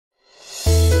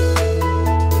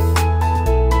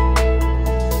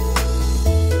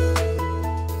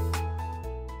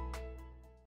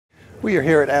We are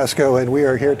here at ASCO, and we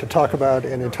are here to talk about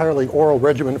an entirely oral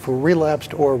regimen for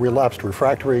relapsed or relapsed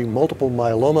refractory multiple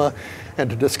myeloma. And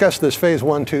to discuss this phase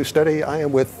 1/2 study, I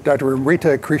am with Dr.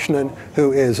 Amrita Krishnan,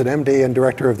 who is an MD and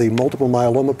director of the multiple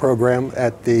myeloma program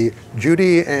at the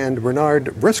Judy and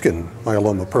Bernard Briskin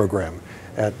myeloma program,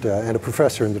 and a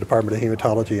professor in the Department of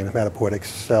Hematology and Hematopoietic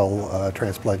Cell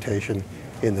Transplantation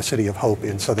in the City of Hope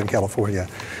in Southern California.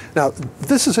 Now,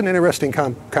 this is an interesting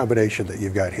combination that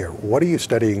you've got here. What are you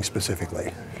studying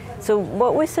specifically? So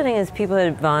what we're studying is people with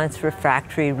advanced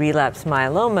refractory relapsed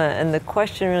myeloma, and the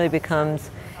question really becomes,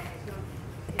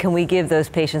 can we give those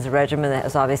patients a regimen that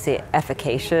is obviously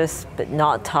efficacious but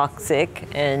not toxic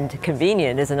and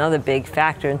convenient is another big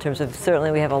factor in terms of,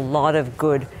 certainly we have a lot of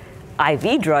good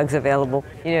IV drugs available.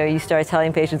 You know, you start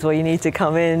telling patients, well, you need to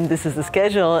come in, this is the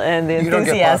schedule, and the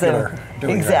enthusiasm.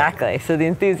 Exactly. So the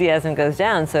enthusiasm goes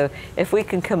down. So if we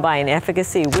can combine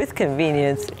efficacy with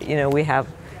convenience, you know, we have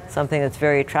something that's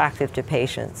very attractive to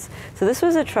patients. So this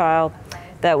was a trial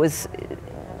that was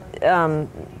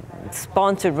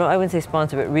sponsored, well, I wouldn't say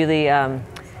sponsored, but really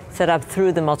set up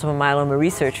through the Multiple Myeloma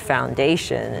Research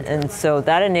Foundation. And so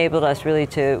that enabled us really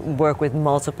to work with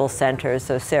multiple centers.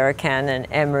 So Sarah Cannon,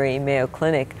 Emory, Mayo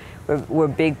Clinic were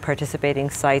big participating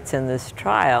sites in this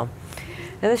trial.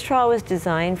 Now this trial was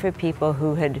designed for people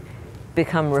who had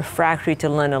become refractory to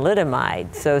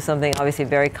lenalidomide, so something obviously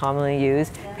very commonly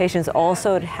used. Patients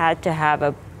also had to have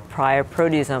a prior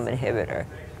proteasome inhibitor.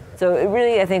 So it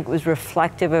really, I think, was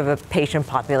reflective of a patient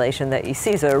population that you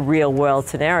see, so a real world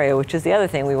scenario, which is the other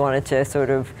thing we wanted to sort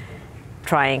of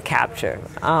try and capture.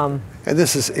 And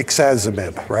this is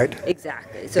Ixazomib, right?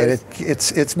 Exactly. So and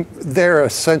it's there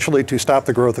essentially to stop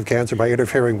the growth of cancer by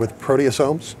interfering with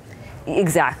proteasomes?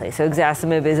 Exactly. So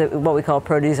Ixazomib is what we call a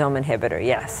proteasome inhibitor,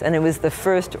 yes. And it was the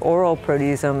first oral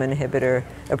proteasome inhibitor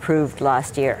approved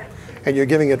last year. And you're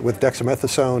giving it with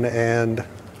Dexamethasone and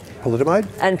Pomalidomide?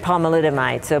 And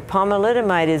Pomalidomide. So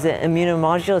Pomalidomide is an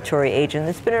immunomodulatory agent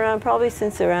that's been around probably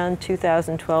since around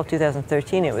 2012,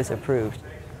 2013 it was approved.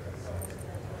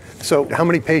 So how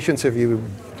many patients have you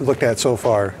looked at so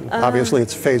far? Obviously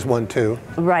it's phase 1/2.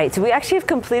 Right, so we actually have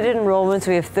completed enrollment, so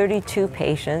we have 32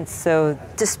 patients. So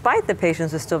despite the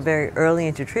patients are still very early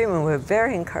into treatment, we're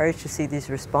very encouraged to see these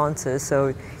responses. So,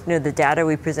 you know, the data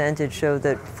we presented showed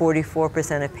that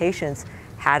 44% of patients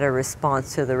had a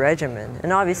response to the regimen.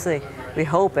 And obviously, we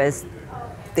hope as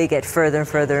they get further and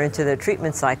further into their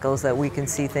treatment cycles that we can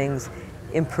see things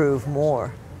improve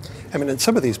more. I mean, in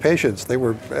some of these patients, they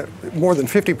were, more than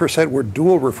 50% were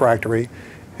dual refractory,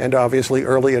 and obviously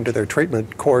early into their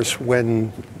treatment course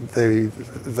when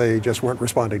they just weren't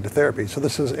responding to therapy. So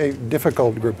this is a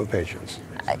difficult group of patients.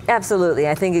 Absolutely.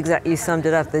 I think you summed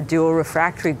it up. The dual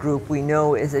refractory group we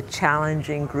know is a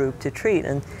challenging group to treat,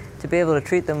 and to be able to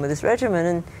treat them with this regimen,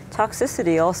 and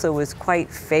toxicity also was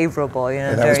quite favorable. You know,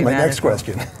 and that was my next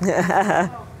question.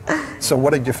 So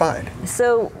what did you find?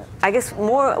 So I guess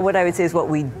more what I would say is what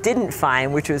we didn't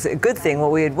find, which was a good thing, what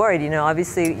we had worried. You know,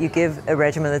 obviously you give a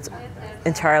regimen that's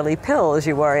entirely pills,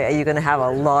 you worry, are you going to have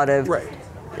a lot of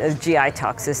GI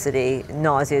toxicity,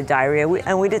 nausea, diarrhea,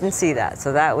 and we didn't see that.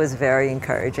 So that was very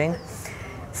encouraging.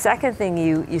 Second thing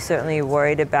you certainly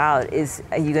worried about is,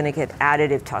 are you going to get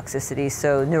additive toxicity?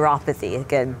 So neuropathy,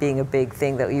 again, being a big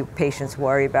thing that patients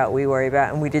worry about, we worry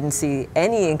about, and we didn't see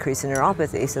any increase in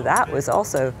neuropathy, so that was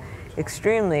also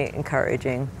extremely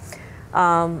encouraging.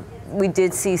 We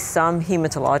did see some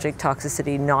hematologic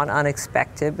toxicity, not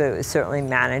unexpected, but it was certainly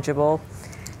manageable.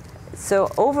 So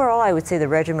overall, I would say the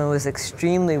regimen was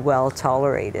extremely well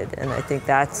tolerated, and I think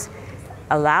that's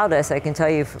allowed us, I can tell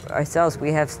you for ourselves,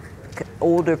 we have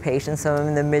older patients, some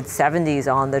in the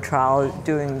mid-70s on the trial,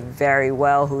 doing very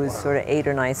well, who's sort of 8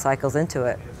 or 9 cycles into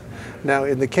it. Now,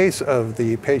 in the case of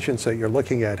the patients that you're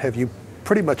looking at, have you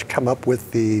pretty much come up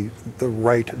with the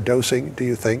right dosing, do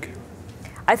you think?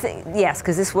 I think, yes,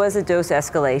 because this was a dose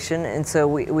escalation, and so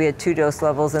we had 2 dose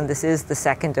levels, and this is the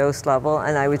 2nd dose level,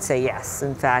 and I would say yes,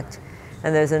 in fact.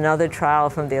 And there's another trial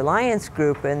from the Alliance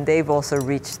group, and they've also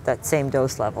reached that same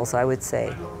dose level, so I would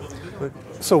say.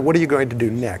 So what are you going to do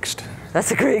next?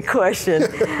 That's a great question.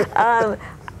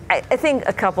 I think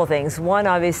a couple things. One,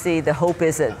 obviously, the hope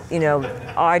is that, you know,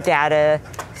 our data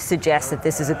suggests that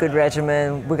this is a good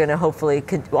regimen. We're going to hopefully,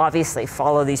 obviously,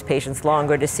 follow these patients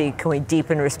longer to see, can we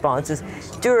deepen responses?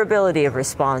 Durability of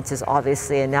response is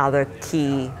obviously another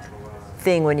key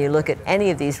thing when you look at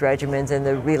any of these regimens in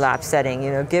the relapse setting.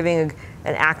 You know, giving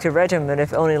an active regimen,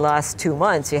 if it only lasts 2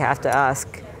 months, you have to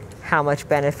ask, how much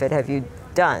benefit have you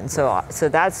done? So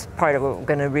that's part of what we're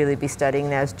going to really be studying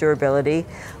now is durability,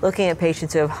 looking at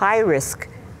patients who have high risk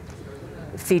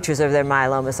features of their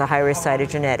myeloma, so high risk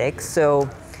cytogenetics. So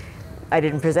I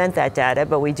didn't present that data,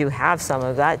 but we do have some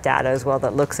of that data as well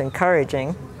that looks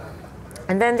encouraging.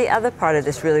 And then the other part of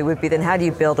this really would be, then how do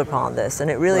you build upon this? And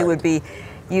it really would be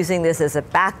using this as a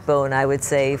backbone, I would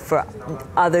say, for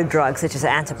other drugs, such as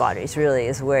antibodies, really,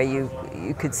 is where you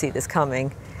could see this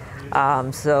coming.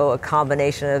 So a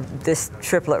combination of this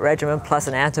triplet regimen plus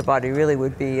an antibody really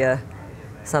would be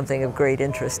something of great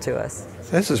interest to us.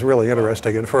 This is really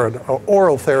interesting, and for an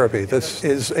oral therapy, this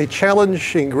is a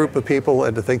challenging group of people,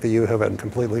 and to think that you have a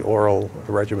completely oral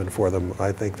regimen for them,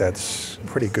 I think that's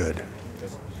pretty good.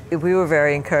 We were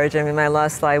very encouraged. I mean, my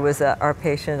last slide was our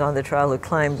patient on the trial who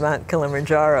climbed Mount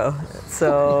Kilimanjaro.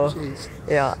 So,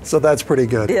 yeah. So that's pretty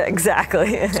good. Yeah,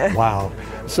 exactly. Wow.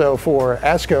 So for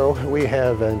ASCO, we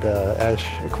have, and ASH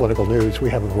Clinical News, we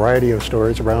have a variety of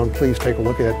stories around. Please take a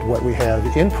look at what we have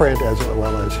in print as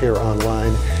well as here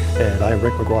online. And I'm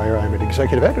Rick McGuire. I'm an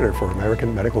executive editor for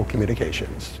American Medical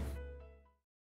Communications.